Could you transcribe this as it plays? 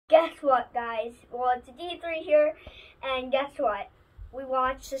Guess what, guys? Well, it's a D3 here, and guess what? We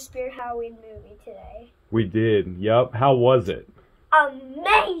watched the Spirit Halloween movie today. We did. Yup. How was it?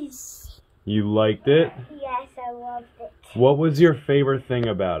 Amazing! You liked it? Yes, I loved it. What was your favorite thing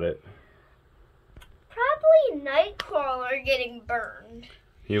about it? Probably Nightcrawler getting burned.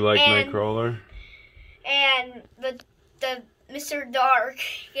 You liked Nightcrawler? And the Mr. Dark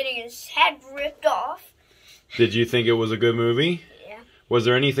getting his head ripped off. Did you think it was a good movie? Yeah. Was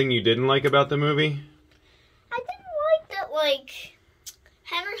there anything you didn't like about the movie? I didn't like that, like,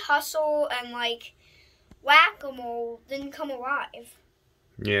 Henry Hustle and, like, Whack-A-Mole didn't come alive.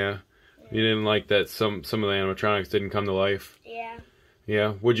 Yeah. You didn't like that some of the animatronics didn't come to life? Yeah.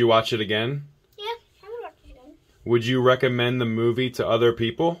 Yeah. Would you watch it again? Yeah, I would watch it again. Would you recommend the movie to other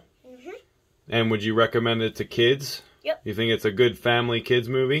people? Mm-hmm. And would you recommend it to kids? Yep. You think it's a good family kids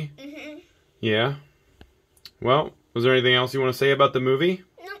movie? Mm-hmm. Yeah. Well, was there anything else you want to say about the movie?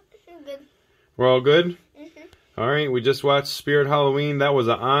 No, I'm good. We're all good? Mm-hmm. Alright, we just watched Spirit Halloween. That was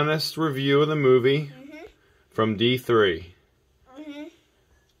an honest review of the movie from D3. Mm-hmm.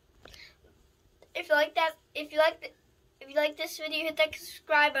 If you like this video, hit that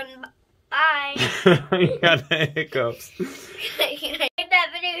subscribe button. Bye. You got the hiccups. If you like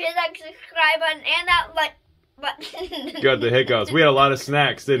that video, hit that subscribe button and that like button. Got the hiccups. We had a lot of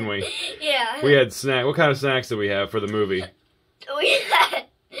snacks, didn't we? Yeah. We had snack. What kind of snacks did we have for the movie? We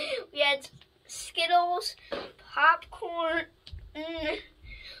had Skittles, popcorn.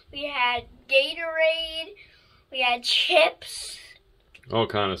 We had Gatorade. We had chips. All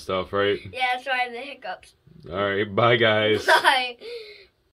kind of stuff, right? Yeah, that's why I have the hiccups. All right, bye guys. Bye.